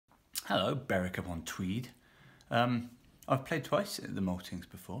Hello, Berwick upon Tweed. I've played twice at the Maltings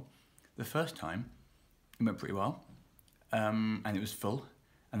before. The first time, it went pretty well, and it was full.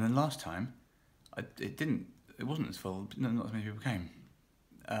 And then last time, it wasn't as full, not as many people came.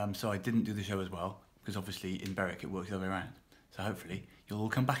 So I didn't do the show as well, because obviously in Berwick it works the other way around. So hopefully you'll all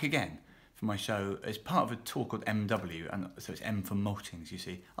come back again for my show. It's part of a tour called MW, and so it's M for Maltings, you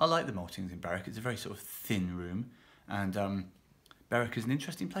see. I like the Maltings in Berwick. It's a very sort of thin room, and Berwick is an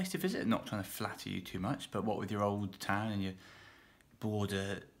interesting place to visit, not trying to flatter you too much, but what with your old town and your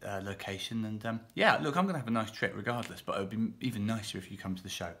border location. And yeah, look, I'm going to have a nice trip regardless, but it would be even nicer if you come to the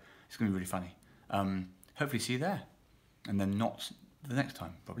show. It's going to be really funny. Hopefully see you there, and then not the next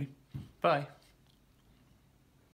time, probably. Bye.